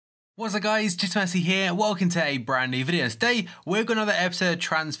What's up guys, just Messi here, welcome to a brand new video. Today we've got another episode of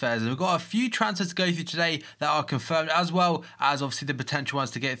transfers and we've got a few transfers to go through today that are confirmed, as well as obviously the potential ones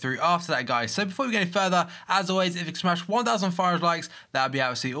to get through after that, guys. So before we go any further, as always, if you can smash 1,500 likes, that would be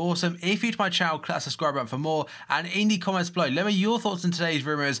absolutely awesome. If you're to my channel, click that subscribe button for more, and in the comments below let me know your thoughts on today's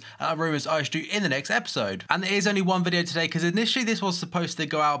rumours and rumours I should do in the next episode. And there is only one video today because initially this was supposed to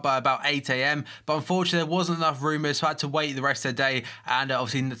go out by about 8 AM, but unfortunately there wasn't enough rumours, so I had to wait the rest of the day, and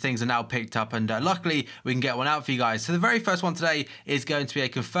obviously things are now picked up, and luckily we can get one out for you guys. So the very first one today is going to be a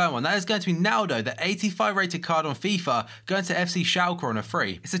confirmed one. That is going to be NALDO, the 85 rated card on FIFA, going to FC Schalke on a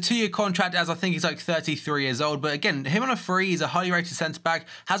free. It's a 2-year contract, as I think he's like 33 years old, but again, him on a free. He's a highly rated centre back,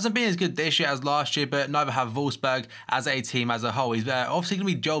 hasn't been as good this year as last year, but neither have Wolfsburg as a team as a whole. He's obviously going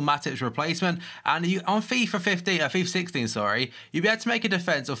to be Joel Matip's replacement, and on FIFA 16, sorry, you'll be able to make a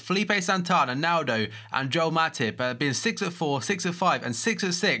defence of Felipe Santana, Naldo and Joel Matip being 6'4", 6'5", and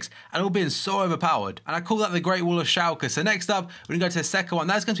 6'6", and all being so overpowered. And I call that the Great Wall of Schalke. So next up, we're going to go to the second one.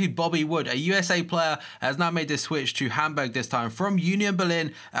 That's going to be Bobby Wood, a USA player, has now made the switch to Hamburg this time from Union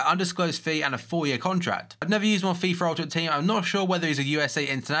Berlin, undisclosed fee and a 4-year contract. I've never used him on FIFA Ultimate Team. I'm not sure whether he's a USA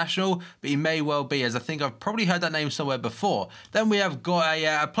international, but he may well be, as I think I've probably heard that name somewhere before. Then we have got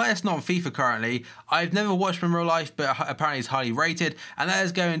a player that's not on FIFA currently. I've never watched him in real life, but apparently he's highly rated, and that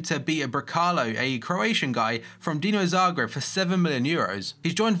is going to be a Bracalo, a Croatian guy from Dinamo Zagreb for 7 million euros.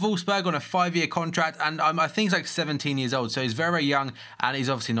 He's joined Wolfsburg on a 5-year contract, and I think he's like 17 years old, so he's very, very young, and he's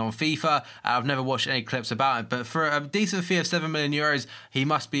obviously not on FIFA. I've never watched any clips about him, but for a decent fee of 7 million euros, he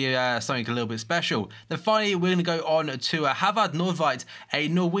must be something a little bit special. Then finally, we're going to go on to Havard Nordveit, a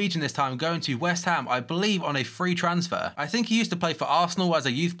Norwegian this time, going to West Ham, I believe on a free transfer. I think he used to play for Arsenal as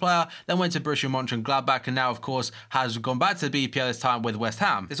a youth player, then went to Borussia Mönchengladbach, and now, of course, has gone back to the BPL this time with West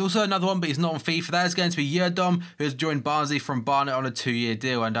Ham. There's also another one, but he's not on FIFA. That is going to be Yerdom, who has joined Barnsley from Barnet on a 2-year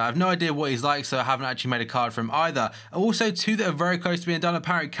deal, and I have no idea what he's like, so I haven't actually made a card for him either. Also, two that are very close to being done.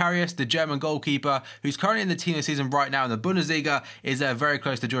 Apparently, Karius, the German goalkeeper, who's currently in the team this season right now in the Bundesliga, is very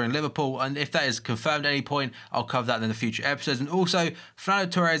close to joining Liverpool, and if that is confirmed at any point, I'll cover that in the future episodes. And also, Fernando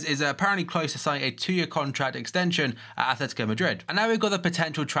Torres is apparently close to signing a 2-year contract extension at Atletico Madrid. And now we've got the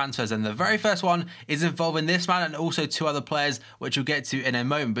potential transfers, and the very first one is involving this man and also two other players, which we'll get to in a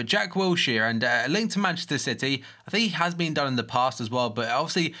moment. But Jack Wilshere, and a link to Manchester City, I think he has been done in the past as well, but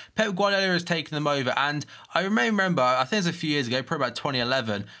obviously Pep Guardiola has taken them over, and I remember, I think it was a few years ago, probably about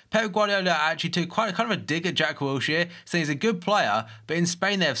 2011, Pep Guardiola actually took quite kind of a dig at Jack Wilshere, saying he's a good player, but in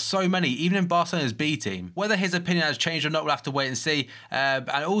Spain they have so many, even in Barcelona's B team. Whether his opinion has changed or not, we'll have to wait and see, and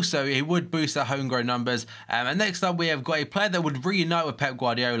also he would boost their homegrown numbers. And next up we have got a player that would reunite with Pep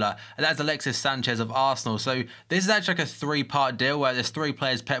Guardiola, and that's Alexis Sanchez of Arsenal. So this is actually like a 3-part deal where there's 3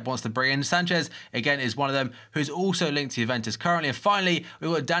 players Pep wants to bring in. Sanchez, again, is one of them, who's also linked to Juventus currently. And finally,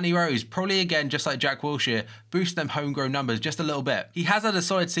 we've got Danny Rose, probably again, just like Jack Wilshere, boosting them homegrown numbers just a little bit. He has had a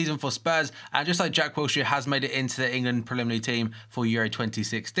solid season for Spurs, and just like Jack Wilshere, has made it into the England preliminary team for Euro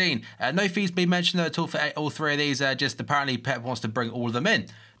 2016. No fees being mentioned though at all for all 3 of these, just apparently Pep wants to bring all of them in.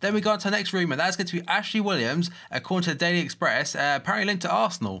 Then we go on to the next rumour. That's going to be Ashley Williams, according to the Daily Express, apparently linked to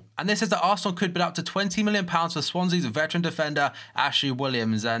Arsenal. And this says that Arsenal could bid up to £20 million for Swansea's veteran defender, Ashley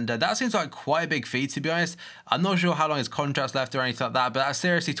Williams. And that seems like quite a big fee, to be honest. I'm not sure how long his contract's left or anything like that, but that's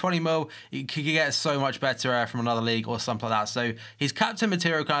seriously 20 mil. You could get so much better from another league or something like that. So he's captain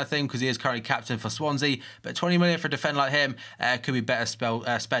material kind of thing, because he is currently captain for Swansea, but 20 million for a defender like him could be better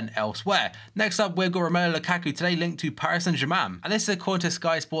spent elsewhere. Next up, we've got Romelu Lukaku, today linked to Paris Saint-Germain. And this is according to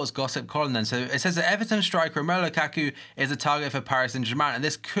Sky Sports gossip column then. So it says that Everton striker Romelu Lukaku is a target for Paris Saint-Germain, and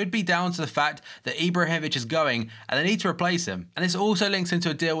this could be down to the fact that Ibrahimovic is going and they need to replace him. And this also links into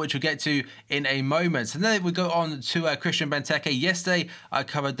a deal which we'll get to in a moment. So then we go on to Christian Benteke. Yesterday I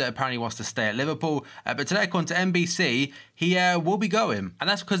covered that apparently he wants to stay at Liverpool, but today according to NBC, he will be going. And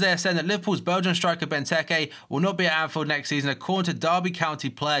that's because they're saying that Liverpool's Belgian striker Benteke will not be at Anfield next season, according to Derby County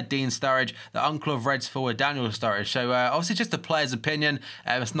player Dean Sturridge, the uncle of Reds forward Daniel Sturridge. So obviously just a player's opinion,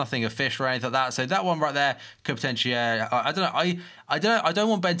 it's nothing official or anything like that. So that one right there could potentially, I don't know, I don't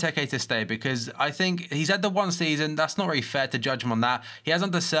want Benteke to stay, because I think he's had the one season. That's not really fair to judge him on that. He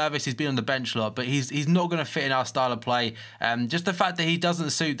hasn't done service. He's been on the bench a lot, but he's not going to fit in our style of play. Just the fact that he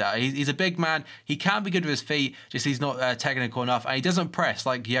doesn't suit that. He's a big man. He can be good with his feet. Just he's not technical enough, and he doesn't press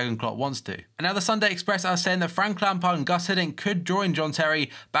like Jurgen Klopp wants to. And now the Sunday Express are saying that Frank Lampard and Gus Hiddink could join John Terry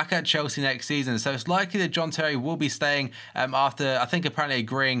back at Chelsea next season. So it's likely that John Terry will be staying after, I think, apparently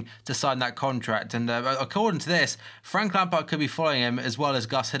agreeing to sign that contract. And according to this, Frank Lampard could be following him as well as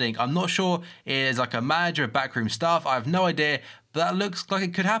Gus Hiddink. I'm not sure it is like a manager of backroom staff. I have no idea, but that looks like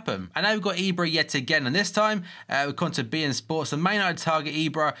it could happen. And now we've got Ibra yet again, and this time we've gone to beIN Sports. The Man United target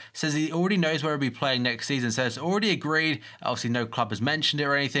Ibra says he already knows where he'll be playing next season, so it's already agreed. Obviously no club has mentioned it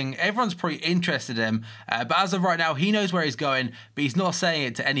or anything. Everyone's probably interested in him, but as of right now he knows where he's going, but he's not saying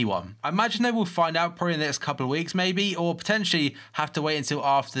it to anyone. I imagine they will find out probably in the next couple of weeks maybe, or potentially have to wait until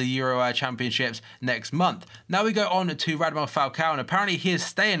after the Euro Championships next month. Now we go on to Radamel Falcao, and apparently he is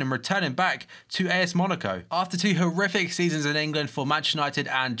staying and returning back to AS Monaco. After 2 horrific seasons in England for Manchester United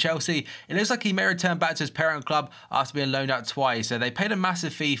and Chelsea, it looks like he may return back to his parent club after being loaned out twice, so they paid a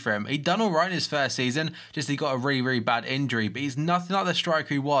massive fee for him. He'd done alright in his first season, just he got a really bad injury, but he's nothing like the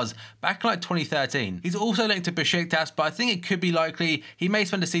striker he was back in like 2013. He's also linked to Besiktas, but I think it could be likely he may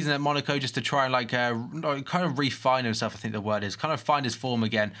spend a season at Monaco just to try and kind of refine himself, I think the word is, kind of find his form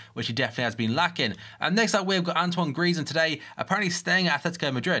again, which he definitely has been lacking. And next up we've got Antoine Griezmann today, apparently staying at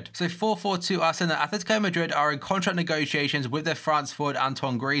Atletico Madrid. So 442 are saying that Atletico Madrid are in contract negotiations with their France forward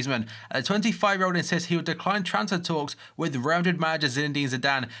Antoine Griezmann. The 25-year-old insists he would decline transfer talks with Real Madrid manager Zinedine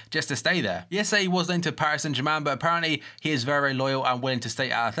Zidane just to stay there. Yesterday he was linked to Paris Saint-Germain, but apparently he is very loyal and willing to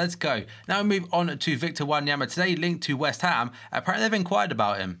stay at Atletico. Now we move on to Victor Wanyama today, linked to West Ham. Apparently they've inquired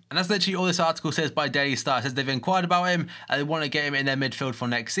about him, and that's literally all this article says by Daily Star. It says they've inquired about him and they want to get him in their midfield for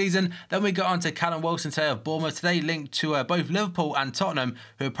next season. Then we go on to Callum Wilson today of Bournemouth today, linked to both Liverpool and Tottenham,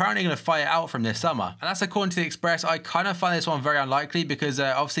 who are apparently going to fight out from this summer. And that's according to the Express. I kind of find this one very unlikely because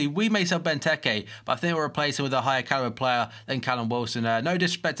obviously we may sell Benteke, but I think we'll replace him with a higher caliber player than Callum Wilson. No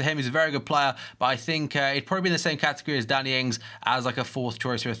disrespect to him, he's a very good player, but I think he'd probably be in the same category as Danny Ings as like a 4th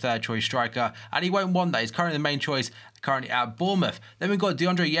choice or a 3rd choice striker, and he won't want that. He's currently the main choice currently at Bournemouth. Then we've got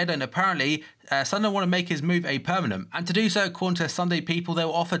DeAndre Yedlin, and apparently Sunderland want to make his move a permanent, and to do so, according to Sunday People, they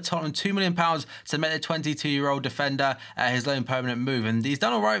will offer Tottenham £2 million to make the 22-year-old defender his loan permanent move, and he's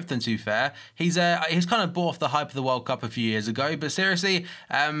done alright with them, to be fair. He's kind of bought off the hype of the World Cup a few years ago, but seriously,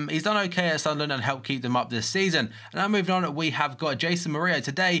 he's done okay at Sunderland and helped keep them up this season. And now moving on, we have got Jason Murillo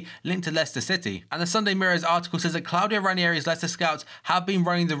today, linked to Leicester City, and the Sunday Mirror's article says that Claudio Ranieri's Leicester scouts have been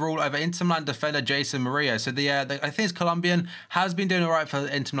running the rule over Inter Milan defender Jason Murillo. So I think it's Colombian, has been doing alright for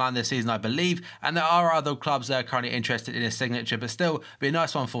Inter Milan this season, I believe, and there are other clubs that are currently interested in his signature, but still be a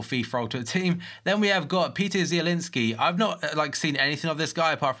nice one for FIFA Ultimate Team. Then we have got Peter Zielinski. I've not seen anything of this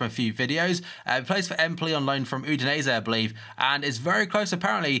guy apart from a few videos. He plays for Empoli on loan from Udinese, I believe, and is very close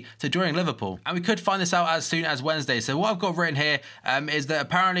apparently to joining Liverpool. And we could find this out as soon as Wednesday. So what I've got written here is that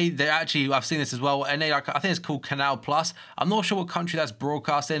apparently they actually, I've seen this as well, and I think it's called Canal Plus. I'm not sure what country that's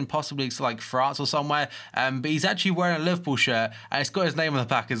broadcast in, possibly it's like France or somewhere, but he's actually wearing a Liverpool shirt and it's got his name on the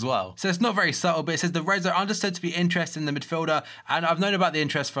back as well. So it's not very subtle, but it says the Reds are understood to be interested in the midfielder, and I've known about the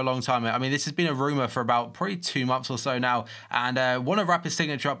interest for a long time. I mean, this has been a rumour for about probably 2 months or so now, and want to wrap his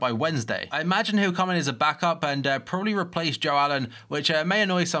signature up by Wednesday. I imagine he'll come in as a backup and probably replace Joe Allen, which may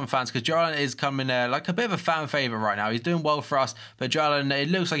annoy some fans because Joe Allen is coming like a bit of a fan favourite right now. He's doing well for us, but Joe Allen, it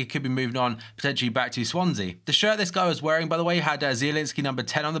looks like he could be moving on potentially back to Swansea. The shirt this guy was wearing, by the way, had Zielinski number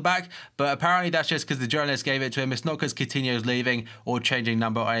 10 on the back, but apparently that's just because the journalist gave it to him. It's not because Coutinho's leaving or changing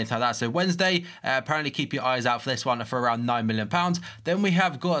number or anything like that. So Wednesday, apparently keep your eyes out for this one for around £9 million. Then we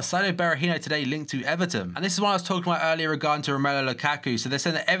have got Sadio Berahino today linked to Everton, and this is what I was talking about earlier regarding to Romelu Lukaku. So they're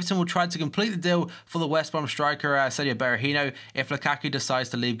saying that Everton will try to complete the deal for the West Brom striker Sadio Berahino if Lukaku decides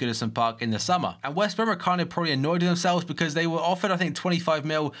to leave Goodison Park in the summer. And West Brom are kind of probably annoyed with themselves because they were offered, I think, 25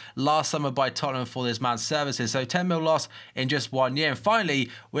 mil last summer by Tottenham for this man's services. So 10 mil loss in just 1 year. And finally,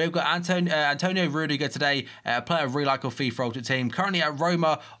 we've got Antonio Rudiger today, a player I really like off FIFA Ultimate Team, currently at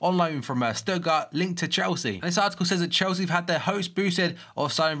Roma on loan from Stuttgart, linked to Chelsea. And this article says that Chelsea have had their hopes boosted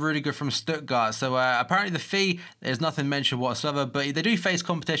of signing Rudiger from Stuttgart. So apparently the fee, there's nothing mentioned whatsoever, but they do face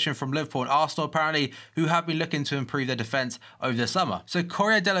competition from Liverpool and Arsenal apparently, who have been looking to improve their defence over the summer. So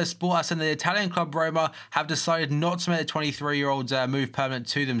Corriere dello Sport and the Italian club Roma have decided not to make the 23-year-old's move permanent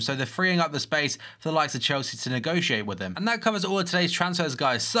to them, so they're freeing up the space for the likes of Chelsea to negotiate with them. And that covers all of today's transfers,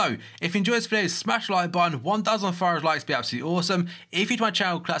 guys. So if you enjoyed this video, smash the like button. 1,500 likes would be absolutely awesome. If you're to my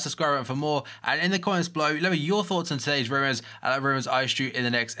channel, click that subscribe button for more, and in the comments below, let me your thoughts on today's rumours and rumours I shoot in the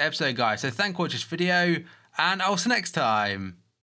next episode, guys. So thank you for watching this video, and I'll see you next time.